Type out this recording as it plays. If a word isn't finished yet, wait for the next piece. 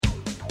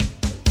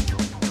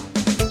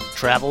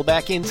Travel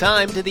back in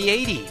time to the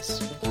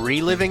 80s,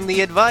 reliving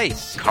the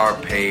advice,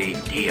 Carpe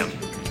diem.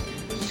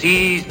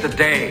 Seize the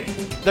day.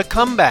 the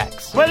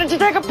comebacks, Why don't you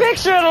take a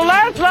picture? It'll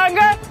last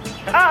longer.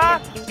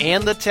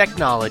 and the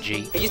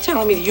technology. Are you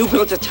telling me that you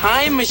built a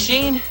time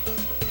machine?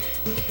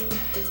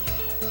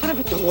 Out of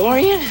a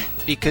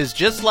DeLorean? Because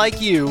just like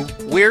you,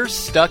 we're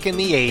stuck in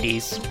the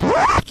 80s.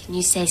 Can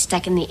you say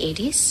stuck in the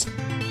 80s?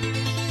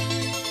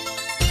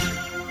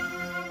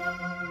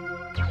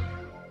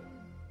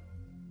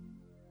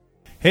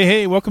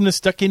 Hey, welcome to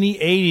Stuck in the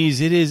 80s.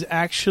 It is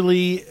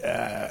actually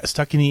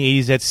Stuck in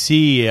the 80s at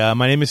Sea.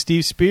 My name is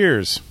Steve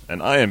Spears.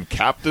 And I am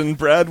Captain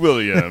Brad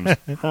Williams.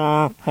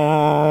 I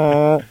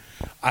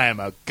am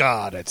a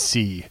god at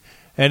sea.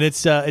 And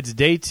it's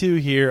day 2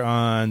 here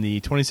on the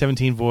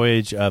 2017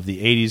 voyage of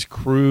the 80s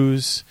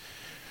cruise.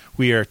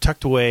 We are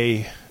tucked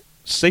away.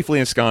 Safely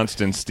ensconced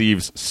in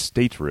Steve's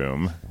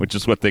stateroom, which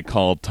is what they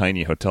call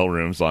tiny hotel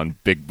rooms on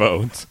big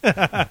boats.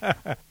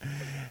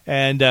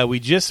 And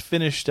we just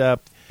finished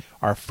up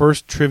our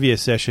first trivia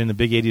session, the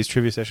big 80s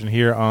trivia session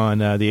here on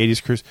the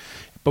 80s cruise.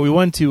 But we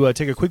wanted to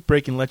take a quick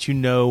break and let you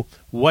know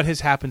what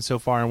has happened so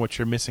far and what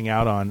you're missing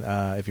out on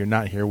if you're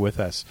not here with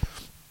us.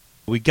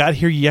 We got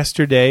here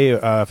yesterday,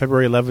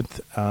 February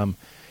 11th,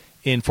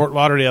 in Fort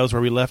Lauderdale is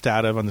where we left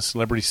out of on the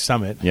Celebrity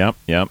Summit. Yep.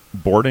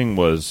 Boarding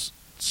was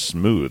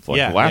smooth.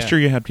 Last year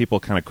you had people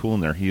kind of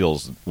cooling their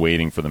heels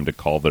waiting for them to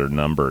call their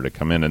number to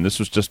come in, and this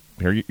was just,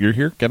 here, you're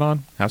here, get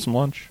on, have some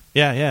lunch.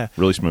 Yeah.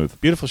 Really smooth.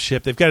 Beautiful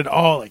ship. They've got it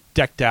all like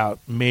decked out,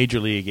 Major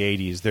League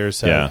 80s.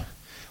 There's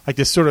like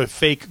this sort of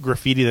fake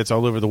graffiti that's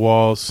all over the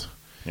walls.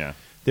 Yeah.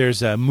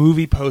 There's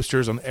movie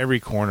posters on every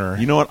corner.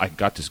 You know what? I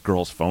got this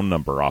girl's phone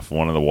number off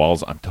one of the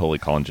walls. I'm totally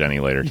calling Jenny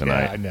later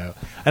tonight. Yeah, I know.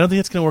 I don't think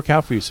it's going to work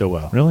out for you so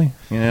well. Really?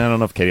 Yeah, I don't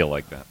know if Katie will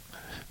like that.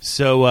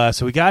 So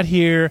we got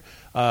here.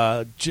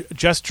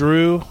 Just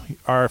Drew,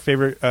 our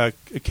favorite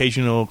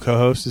occasional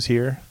co-host, is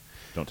here.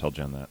 Don't tell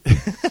Jen that.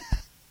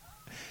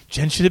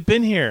 Jen should have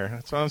been here.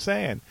 That's what I'm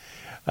saying.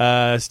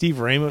 Steve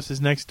Ramos is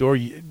next door.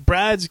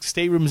 Brad's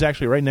stateroom is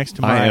actually right next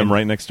to mine. I am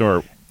right next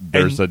door.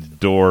 There's a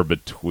door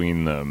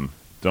between them.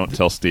 Don't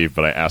tell Steve,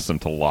 but I asked him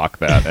to lock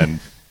that,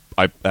 and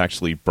I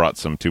actually brought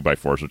some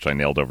 2x4s, which I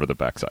nailed over the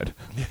backside.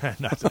 Yeah,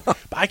 but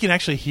I can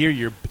actually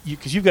hear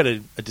because you've got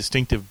a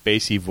distinctive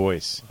bassy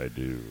voice. I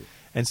do.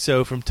 And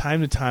so from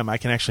time to time, I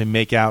can actually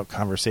make out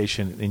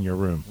conversation in your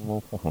room.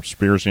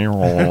 Spears here,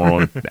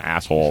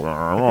 asshole,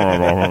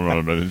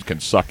 can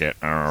suck it.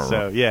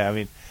 So yeah, I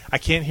mean, I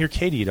can't hear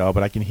Katie at all,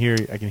 but I can hear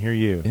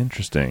you.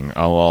 Interesting.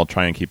 I'll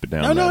try and keep it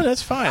down. No,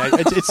 that's fine.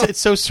 It's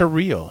so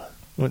surreal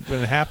when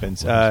it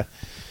happens.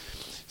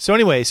 So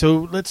anyway,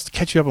 so let's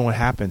catch you up on what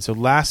happened. So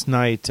last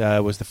night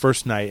was the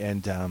first night,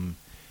 and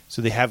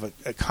so they have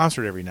a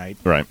concert every night.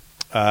 Right.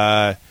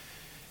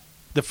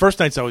 The first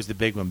night's always the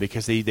big one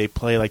because they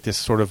play like this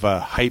sort of a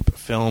hype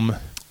film.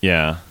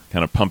 Yeah,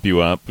 kind of pump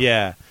you up.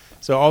 Yeah.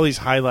 So all these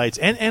highlights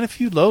and a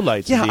few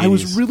lowlights. Yeah, I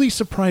was really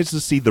surprised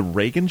to see the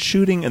Reagan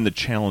shooting and the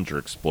Challenger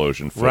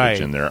explosion footage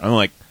in there. I'm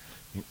like,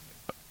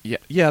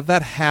 yeah,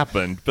 that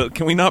happened, but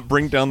can we not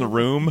bring down the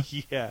room?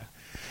 Yeah.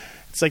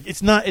 It's like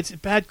it's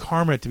bad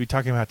karma to be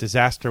talking about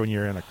disaster when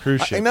you're on a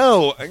cruise ship. I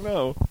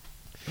know.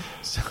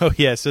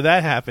 So so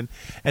that happened.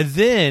 And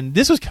then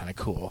this was kind of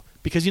cool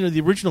because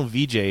the original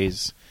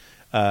VJs,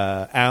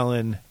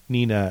 Alan,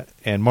 Nina,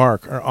 and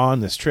Mark are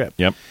on this trip.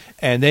 Yep.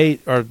 And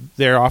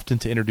they're often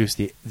to introduce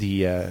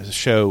the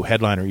show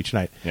headliner each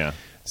night. Yeah.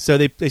 So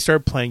they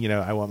started playing,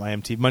 I Want My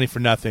MTV, Money for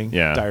Nothing,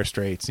 Dire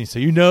Straits. And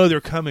so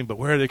they're coming, but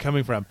where are they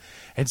coming from?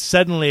 And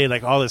suddenly,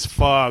 like, all this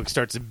fog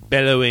starts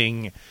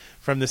billowing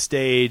from the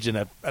stage, and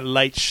a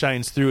light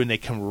shines through, and they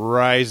come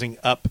rising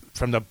up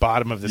from the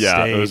bottom of the stage.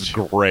 Yeah, it was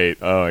great.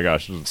 Oh, my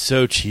gosh.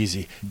 So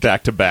cheesy.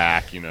 Back to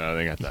back, they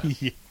got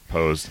that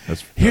posed.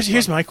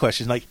 Here's my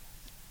question. Like,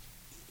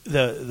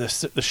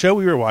 the show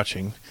we were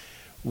watching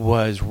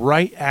was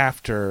right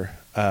after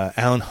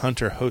Alan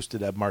Hunter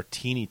hosted a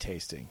martini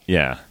tasting.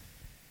 Yeah.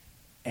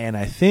 And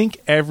I think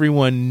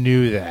everyone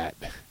knew that.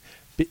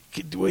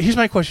 Here's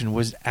my question.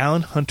 Was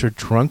Alan Hunter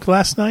drunk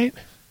last night?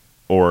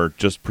 Or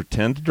just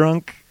pretend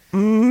drunk?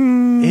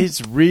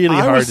 It's really hard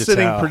to tell. I was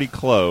sitting pretty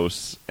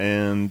close,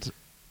 and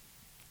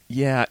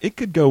yeah, it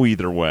could go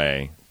either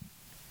way.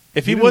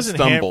 If he wasn't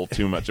stumble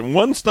too much, and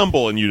one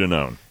stumble and you'd have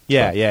known.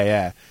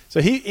 Yeah.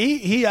 So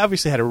he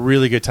obviously had a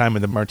really good time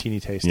with the martini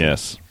tasting.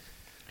 Yes,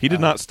 he did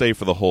not stay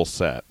for the whole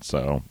set,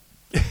 so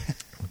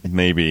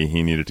maybe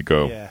he needed to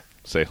go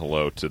say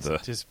hello to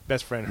his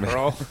best friend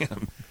Earl.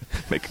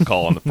 Make a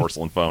call on the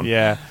porcelain phone.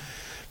 Yeah.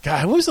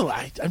 God, what was the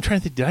last? I'm trying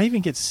to think. Did I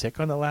even get sick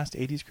on the last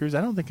 80s cruise?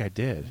 I don't think I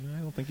did. I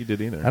don't think you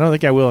did either. I don't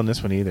think I will on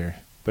this one either.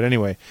 But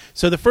anyway,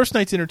 so the first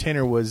night's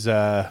entertainer was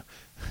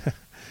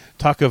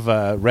talk of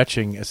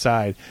retching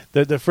aside.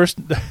 The first,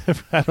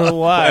 I don't know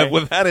why.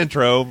 With that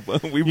intro,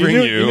 we bring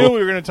you. You knew what we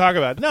were going to talk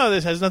about. No,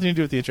 this has nothing to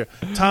do with the intro.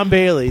 Tom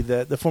Bailey,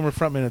 the former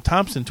frontman of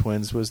Thompson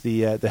Twins, was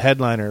the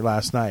headliner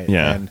last night.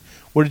 Yeah. And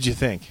what did you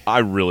think? I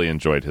really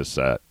enjoyed his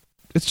set.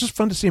 It's just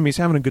fun to see him. He's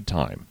having a good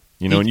time.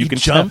 And he you can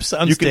jumps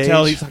on you stage. can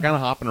tell he's kind of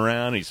hopping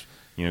around. He's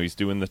He's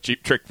doing the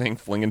Cheap Trick thing,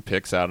 flinging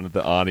picks out into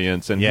the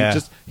audience, and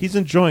he's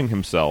enjoying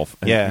himself.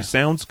 And he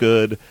sounds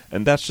good,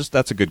 and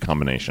that's a good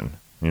combination.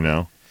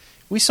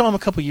 We saw him a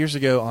couple years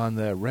ago on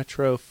the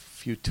Retro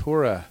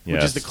Futura,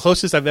 which is the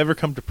closest I've ever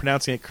come to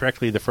pronouncing it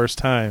correctly the first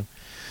time.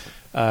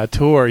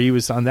 Tour. He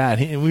was on that,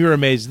 and we were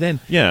amazed then.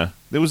 Yeah,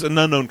 it was an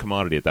unknown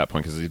commodity at that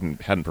point because he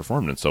hadn't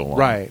performed in so long.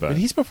 Right, but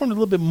he's performed a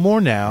little bit more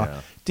now.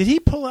 Yeah. Did he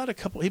pull out a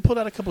couple? He pulled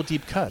out a couple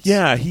deep cuts.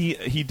 Yeah,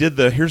 he did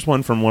here's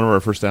one from one of our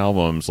first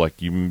albums.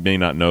 Like, you may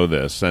not know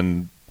this,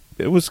 and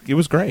it was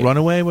great.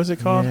 Runaway, was it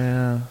called?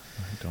 Yeah.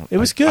 It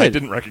was good. I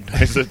didn't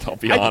recognize it. I'll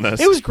be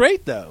honest. It was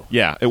great, though.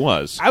 Yeah, it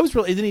was. I was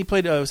really. Then he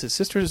played. Was it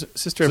Sister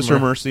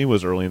of Mercy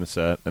was early in the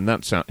set, and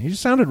he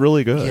just sounded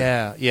really good.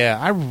 Yeah.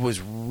 I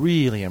was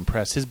really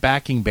impressed. His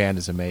backing band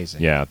is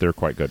amazing. Yeah, they're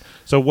quite good.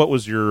 So, what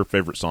was your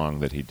favorite song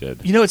that he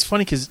did? It's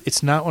funny because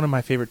it's not one of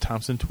my favorite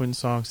Thompson Twins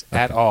songs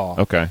at all.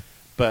 Okay.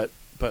 But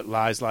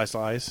Lies, Lies,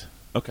 Lies.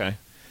 Okay.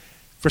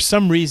 For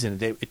some reason,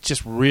 it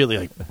just really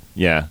like.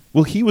 Yeah.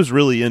 Well, he was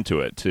really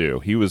into it too.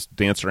 He was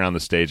dancing around the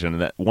stage, and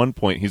at one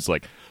point, he's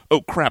like, "Oh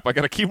crap! I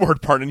got a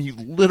keyboard part," and he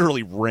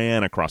literally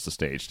ran across the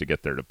stage to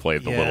get there to play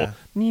the little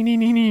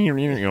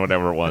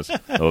whatever it was.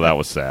 Oh, that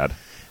was sad.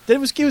 It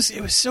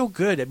was so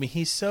good. I mean,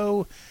 it's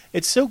so.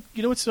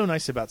 What's so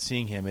nice about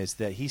seeing him is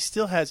that he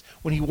still has,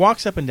 when he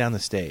walks up and down the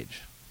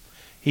stage,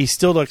 he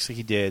still looks like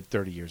he did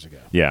 30 years ago.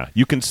 Yeah,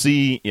 you can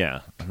see.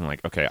 Yeah, I'm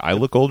like, okay, I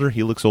look older,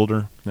 he looks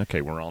older.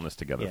 Okay, we're all in this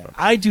together. Yeah.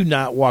 I do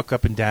not walk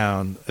up and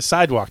down a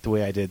sidewalk the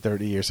way I did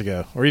 30 years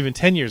ago, or even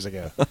 10 years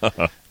ago.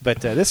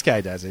 But this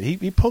guy does it.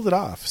 He pulled it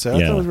off. So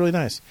I thought it was really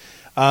nice.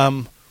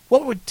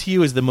 What would to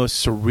you is the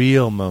most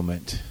surreal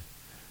moment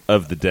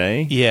of the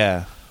day?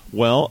 Yeah.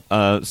 Well,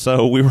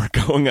 so we were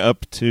going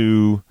up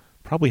to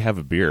probably have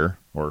a beer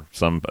or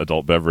some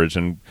adult beverage,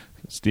 and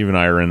Steve and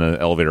I are in the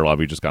elevator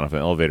lobby. Just got off an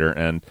elevator,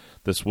 and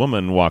this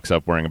woman walks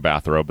up wearing a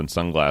bathrobe and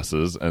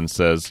sunglasses and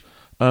says,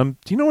 "Do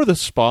you know where the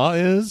spa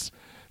is?"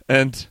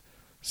 And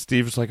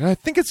Steve's like, "I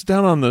think it's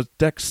down on the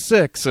deck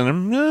 6." And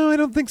I'm, "No, I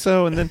don't think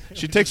so." And then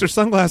she takes her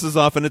sunglasses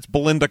off, and it's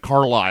Belinda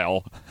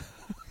Carlisle.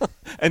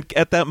 And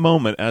at that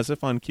moment, as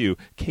if on cue,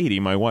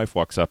 Katie, my wife,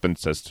 walks up and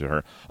says to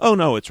her, "Oh,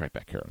 no, it's right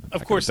back here."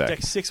 Of course,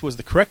 deck 6 was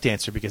the correct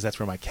answer because that's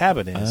where my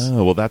cabin is.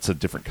 Oh, well, that's a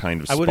different kind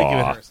of spa. I would have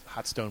given her a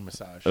hot stone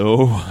massage.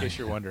 Oh. In case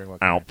you're wondering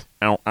what ow,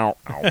 ow, ow,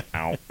 ow,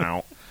 ow,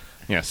 ow.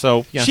 Yeah,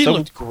 so she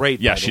looked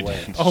great. Yeah, by the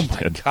way. Did. Oh she my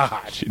did.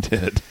 God, she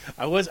did.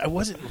 I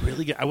wasn't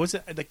really good. I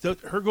wasn't like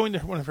her going to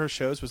one of her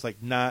shows was like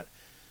not.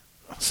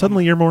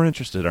 Suddenly, you're more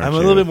interested, aren't you? I'm a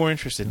little bit more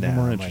interested now.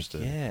 More interested.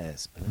 Like,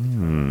 yes,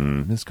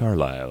 Miss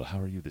Carlisle, how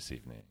are you this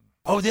evening?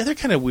 Oh, the other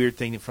kind of weird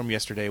thing from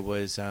yesterday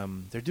was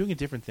they're doing a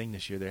different thing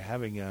this year. They're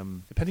having,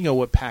 depending on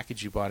what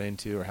package you bought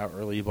into or how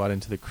early you bought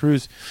into the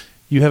cruise,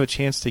 you have a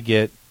chance to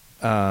get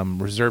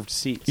reserved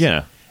seats.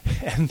 Yeah.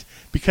 And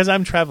because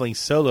I'm traveling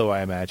solo,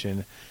 I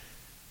imagine,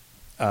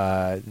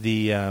 although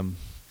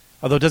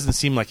it doesn't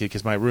seem like it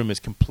because my room is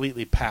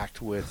completely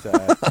packed with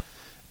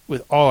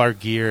with all our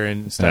gear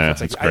and stuff. Yeah,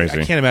 it's like crazy.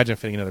 I can't imagine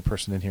fitting another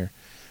person in here.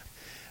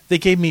 They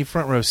gave me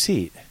front row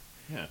seat.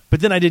 Yeah.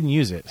 But then I didn't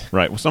use it.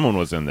 Right. Well, someone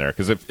was in there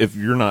because if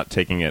you're not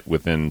taking it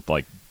within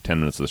like 10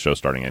 minutes of the show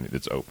starting,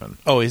 it's open.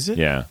 Oh, is it?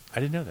 Yeah. I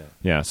didn't know that.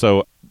 Yeah.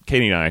 So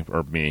Katie and I,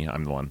 or me,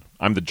 I'm the one.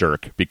 I'm the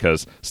jerk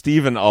because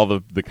Steve and all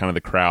the kind of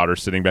the crowd are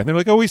sitting back. They're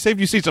like, "Oh, we saved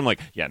you seats." I'm like,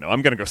 "Yeah, no,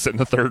 I'm going to go sit in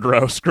the third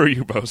row. Screw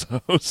you,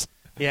 bozos."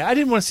 Yeah, I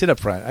didn't want to sit up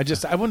front.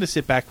 I wanted to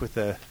sit back with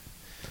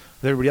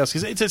everybody else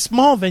because it's a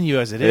small venue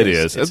as it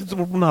is. It's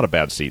not a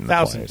bad seat in the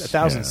place.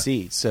 1,000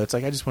 seats. So it's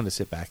like I just wanted to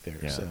sit back there.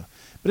 Yeah. So,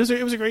 but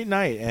it was a great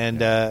night,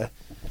 and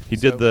he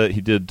did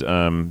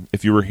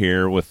If You Were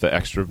Here with the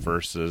extra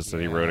verses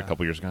that he wrote a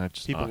couple years ago.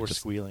 People were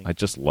squealing. I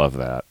just love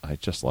that. I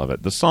just love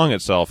it. The song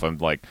itself, I'm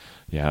like,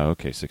 yeah,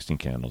 okay, 16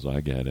 Candles,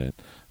 I get it.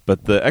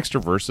 But the extra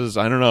verses,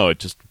 I don't know,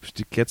 it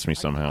gets me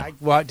somehow.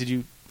 What did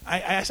you?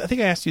 I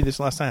think I asked you this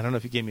last night. I don't know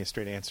if you gave me a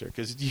straight answer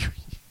because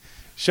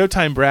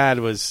Showtime Brad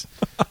was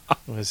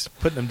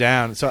putting them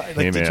down. So, like,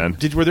 hey, man.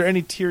 Were there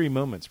any teary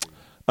moments for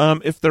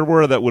you? If there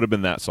were, that would have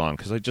been that song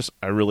because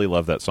I really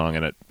love that song,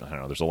 and I don't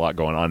know. There's a lot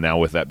going on now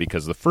with that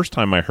because the first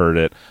time I heard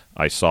it,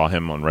 I saw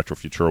him on Retro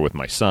Futura with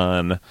my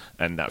son,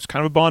 and that was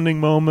kind of a bonding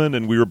moment,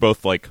 and we were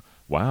both like,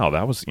 "Wow,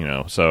 that was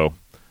so."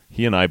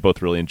 He and I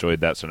both really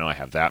enjoyed that, so now I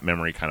have that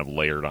memory kind of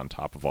layered on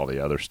top of all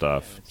the other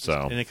stuff.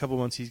 So in a couple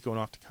months, he's going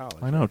off to college.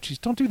 I know. Jeez,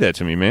 don't do that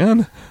to me,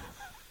 man.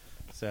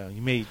 So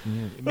you may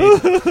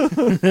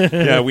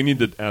yeah, we need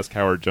to ask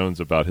Howard Jones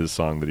about his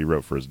song that he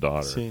wrote for his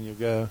daughter. Soon you'll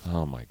go.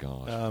 Oh my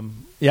gosh.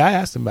 Yeah, I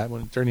asked him about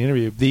it during the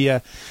interview.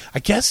 I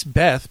guess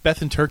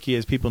Beth in Turkey,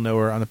 as people know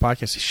her on the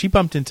podcast, she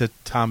bumped into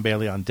Tom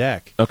Bailey on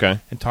deck. Okay.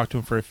 And talked to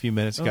him for a few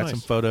minutes. Oh, got nice.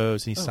 some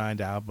photos, and he signed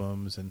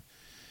albums, and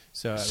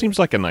so seems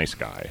like a nice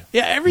guy.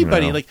 Yeah,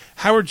 everybody like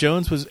Howard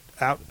Jones was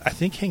out, I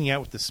think, hanging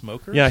out with the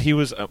Smokers. Yeah, he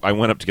was. I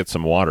went up to get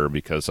some water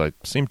because I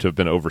seemed to have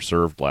been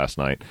overserved last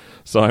night.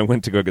 So I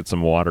went to go get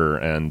some water,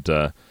 and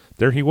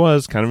there he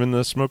was, kind of in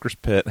the Smokers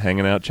pit,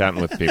 hanging out, chatting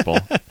with people.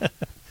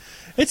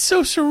 It's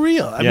so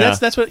surreal. I mean,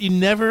 that's what you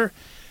never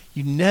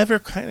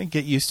kind of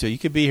get used to. You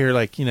could be here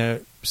like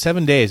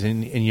 7 days,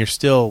 and you're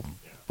still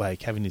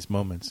like having these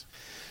moments.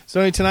 So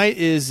anyway, tonight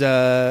is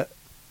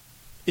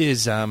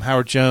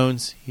Howard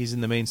Jones. He's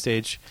in the main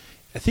stage.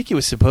 I think it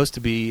was supposed to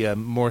be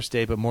Morris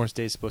Day, but Morris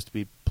Day is supposed to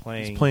be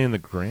playing. He's playing the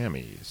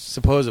Grammys.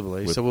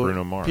 Supposedly. With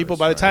Bruno Mars. People,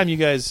 by the right? time you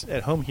guys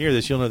at home hear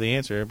this, you'll know the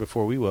answer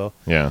before we will.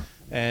 Yeah.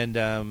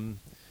 And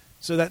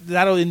so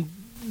that'll in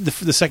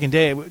the second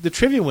day. The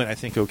trivia went, I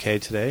think, okay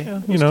today. Yeah,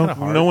 It was kinda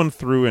hard. no one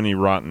threw any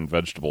rotten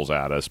vegetables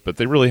at us, but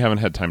they really haven't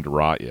had time to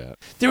rot yet.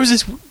 There was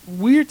this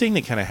weird thing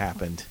that kind of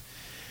happened.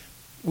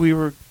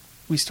 We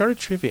started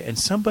trivia, and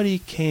somebody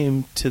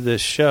came to the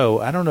show.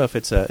 I don't know if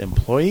it's an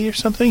employee or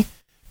something,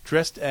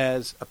 dressed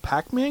as a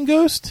Pac-Man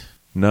ghost.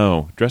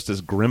 No, dressed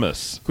as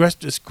Grimace.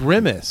 Dressed as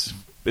Grimace.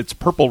 It's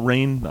Purple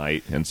Rain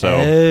night, and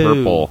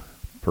so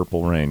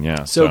purple rain.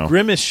 Yeah. So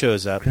Grimace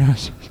shows up.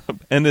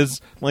 And is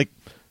like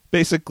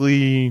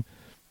basically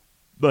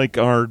like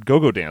our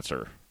go-go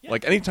dancer. Yeah.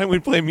 Like anytime we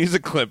play a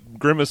music clip,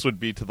 Grimace would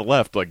be to the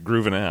left, like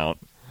grooving out.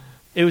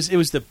 It was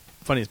the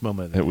funniest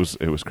moment of the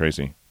It was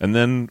crazy. And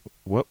then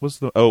what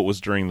was it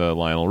was during the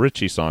Lionel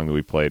Richie song that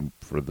we played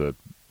for the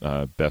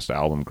Best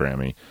Album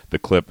Grammy. The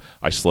clip,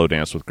 I slow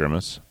danced with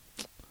Grimace,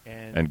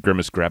 and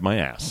Grimace grabbed my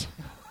ass.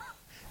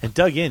 And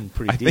dug in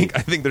pretty deep.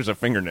 I think there's a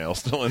fingernail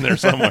still in there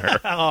somewhere.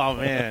 Oh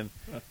man,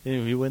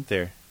 we went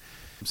there.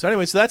 So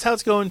anyway, so that's how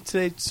it's going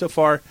today so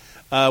far.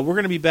 We're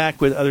going to be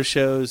back with other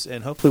shows,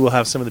 and hopefully we'll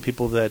have some of the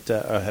people that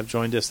have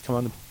joined us come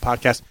on the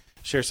podcast,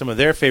 share some of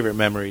their favorite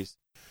memories.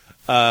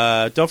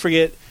 Don't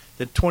forget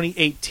the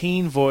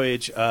 2018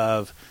 voyage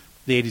of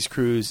the 80s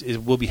Cruise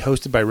will be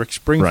hosted by Rick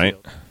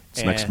Springfield. Right.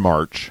 It's next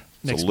March.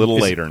 It's a little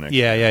later next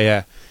year. year.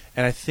 Yeah.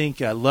 And I think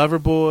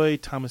Loverboy,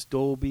 Thomas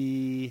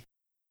Dolby,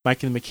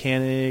 Mike and the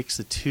Mechanics,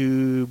 The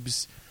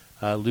Tubes,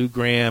 Lou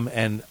Gramm,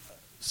 and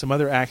some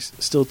other acts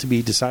still to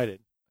be decided.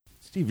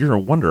 Steve, you're a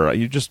wonder.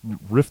 You just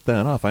riffed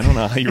that off. I don't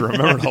know how you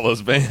remembered all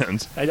those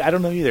bands. I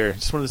don't know either. It's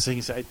just one of those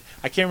things. I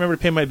can't remember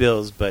to pay my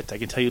bills, but I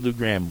can tell you Lou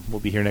Gramm will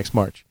be here next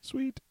March.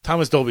 Sweet.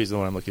 Thomas Dolby is the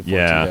one I'm looking forward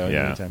to.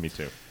 Yeah, me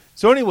too.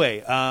 So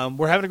anyway,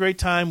 we're having a great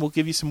time. We'll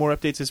give you some more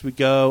updates as we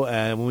go,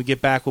 and when we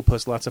get back, we'll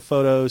post lots of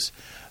photos.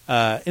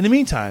 In the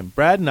meantime,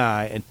 Brad and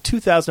I and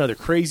 2,000 other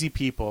crazy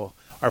people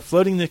are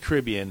floating the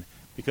Caribbean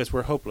because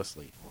we're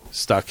hopelessly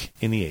stuck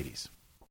in the 80s.